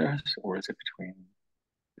storage providers or is it between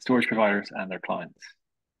storage providers and their clients?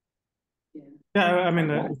 Yeah, I mean,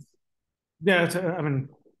 I mean,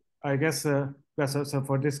 I guess, so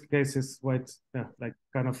for this case, it's quite, like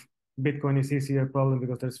kind of Bitcoin is easier problem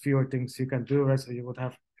because there's fewer things you can do, right? So you would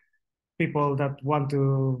have people that want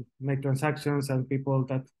to make transactions and people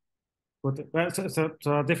that would,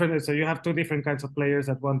 so different, so you have two different kinds of players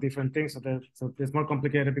that want different things. So it's more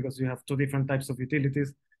complicated because you have two different types of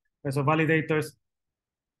utilities. So validators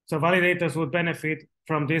would benefit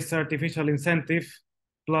from this artificial incentive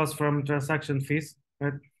plus from transaction fees,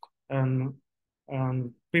 right? And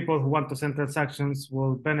people who want to send transactions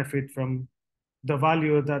will benefit from the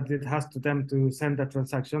value that it has to them to send that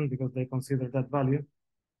transaction because they consider that value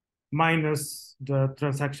minus the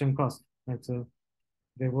transaction cost, right? So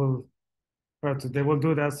they will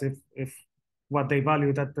do this if what they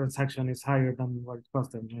value that transaction is higher than what it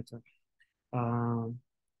cost them, right? So,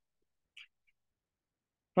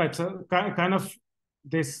 right, so kind of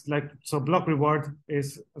this so block reward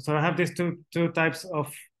is, so I have these two types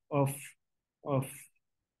of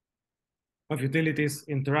utilities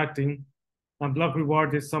interacting, and block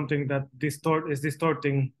reward is something that is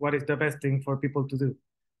distorting what is the best thing for people to do.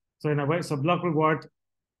 So in a way, so block reward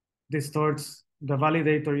distorts the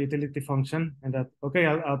validator utility function, and that, okay,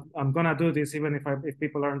 I'm gonna do this even if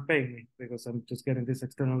people aren't paying me because I'm just getting this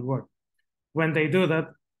external reward. When they do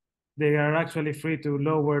that, they are actually free to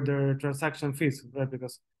lower their transaction fees, right?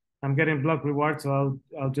 Because I'm getting block reward, so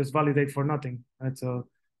I'll just validate for nothing, right? So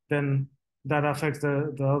then that affects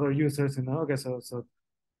the other users, okay, so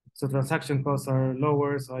transaction costs are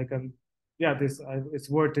lower, so I can, it's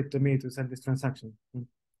worth it to me to send this transaction.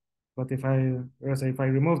 But if I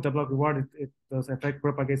remove the block reward, the effect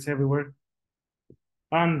propagates everywhere.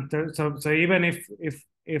 And so even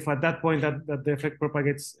if at that point that the effect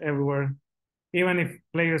propagates everywhere, even if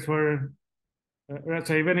players were,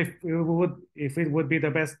 so even if it would be the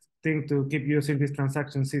best thing to keep using this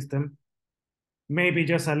transaction system, maybe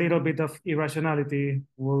just a little bit of irrationality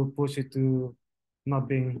will push it to not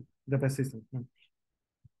being the best system.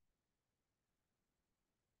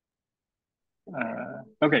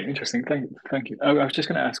 Okay, interesting. Thank you. I was just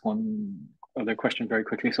going to ask one other question very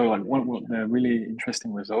quickly. So, like, what the really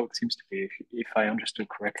interesting result seems to be, if I understood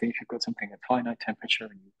correctly, if you've got something at finite temperature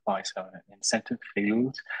and you apply some incentive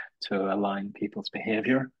field to align people's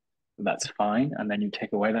behavior, that's fine. And then you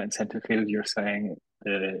take away that incentive field, you're saying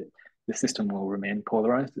the system will remain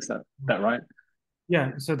polarized. Is that right?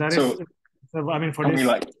 Yeah. So that So, is. So I mean, for tell me, this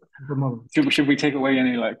like, model. should we take away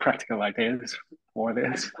any like practical ideas for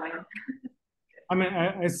this? I mean,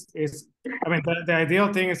 I mean, the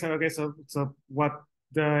ideal thing is, okay, so what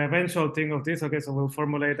the eventual thing of this, okay, so we'll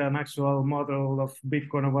formulate an actual model of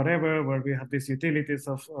Bitcoin or whatever, where we have these utilities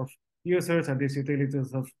of users and these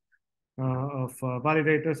utilities of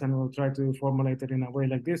validators, and we'll try to formulate it in a way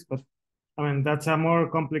like this. But I mean, that's a more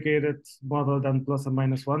complicated model than plus and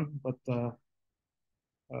minus one, but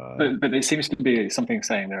but there seems to be something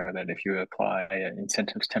saying there that if you apply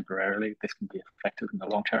incentives temporarily, this can be effective in the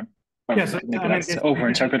long term. yeah, so Maybe I mean, that's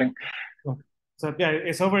overinterpreting. So yeah,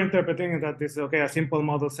 it's overinterpreting that this okay, a simple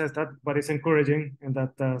model says that, but it's encouraging and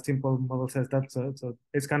that simple model says that. So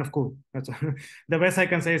it's kind of cool. That's the best I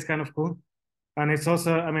can say is kind of cool. And it's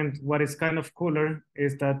also, I mean, what is kind of cooler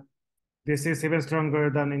is that this is even stronger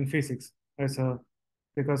than in physics. So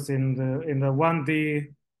because in the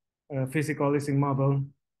 1D physical Ising model,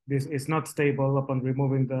 this is not stable upon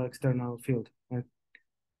removing the external field, right?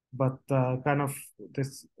 But kind of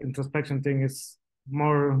this introspection thing is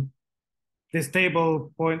more, the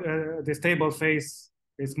stable phase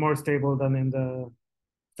is more stable than in the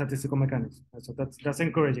statistical mechanics. So that's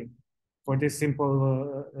encouraging for these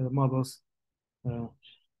simple models.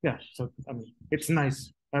 Yeah, so I mean, it's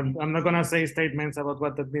nice. I'm not gonna say statements about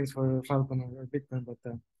what that means for Falcon or Bitcoin,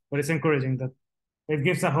 but it's encouraging that it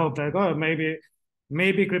gives a hope that, oh,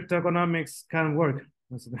 maybe crypto economics can work.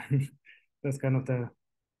 That's kind of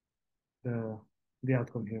the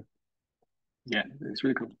outcome here. Yeah, it's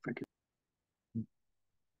really cool. Thank you.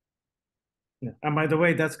 Yeah, and by the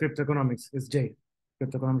way, that's crypto economics. It's J.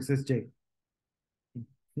 Crypto economics is J.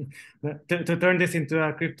 To turn this into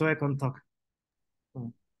a crypto econ talk.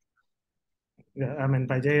 Yeah, I mean,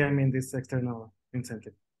 by J, I mean this external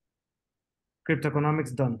incentive. Crypto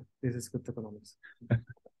economics done. This is crypto economics.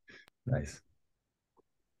 Nice.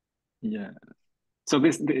 Yeah. So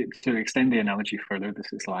to extend the analogy further,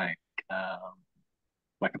 this is like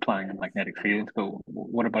applying a magnetic field. But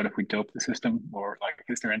what about if we dope the system, or like,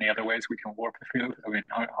 is there any other ways we can warp the field? I mean,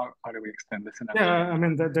 how do we extend this analogy? Yeah,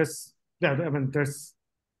 I mean, there's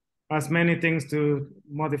as many things to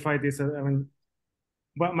modify this. I mean,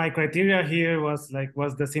 but my criteria here was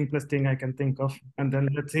the simplest thing I can think of, and then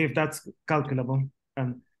let's see if that's calculable,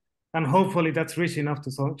 and hopefully that's rich enough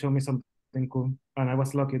to show me something cool. And I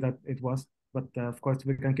was lucky that it was. But of course,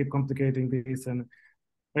 we can keep complicating this, and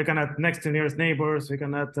we can add next to nearest neighbors. We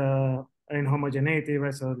can add inhomogeneity,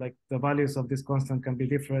 right? So like the values of this constant can be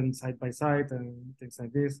different side by side and things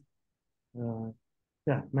like this.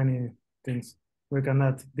 Yeah, many things. We can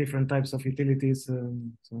add different types of utilities.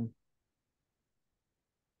 So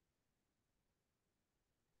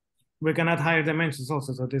we can add higher dimensions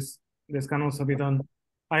also. So this can also be done.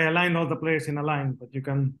 I aligned all the players in a line, but you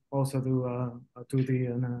can also do a 2D,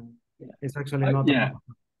 and it's actually not. Yeah.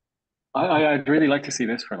 I'd really like to see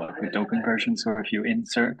this for like the doping version. So if you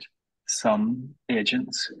insert some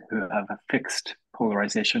agents who have a fixed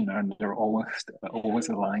polarization and they're always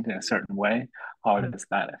aligned in a certain way, how does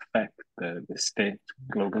that affect the state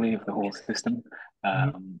globally of the whole system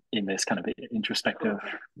in this kind of introspective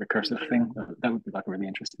recursive thing? That would be like a really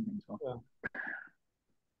interesting thing as well.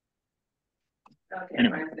 Yeah.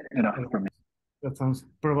 Anyway, enough for me. That sounds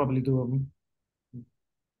probably doable.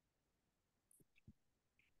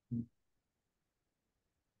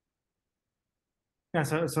 Yeah,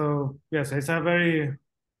 so yes, it's a very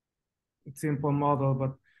simple model,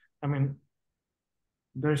 but I mean,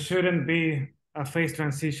 there shouldn't be a phase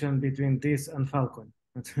transition between this and Falcon.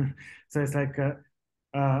 So it's like,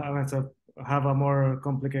 I mean, so have a more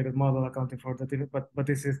complicated model accounting for that, but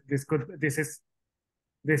this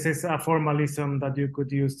is a formalism that you could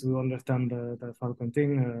use to understand the Falcon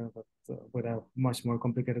thing, but with a much more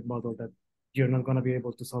complicated model that you're not going to be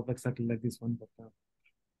able to solve exactly like this one. But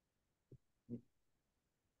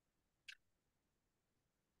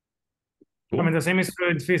cool. I mean, the same is true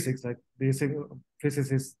in physics. Like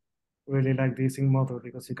physicists really like the Ising model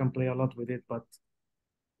because you can play a lot with it, but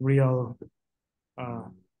real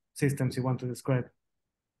systems you want to describe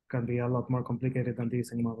can be a lot more complicated than the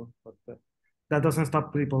Ising model. But that doesn't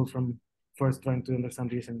stop people from first trying to understand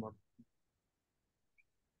the Ising model.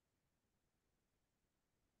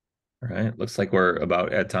 All right, looks like we're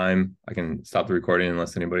about at time. I can stop the recording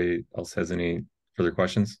unless anybody else has any further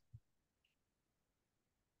questions.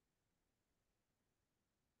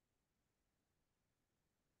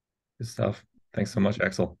 Good stuff. Thanks so much,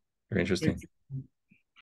 Axel. Very interesting.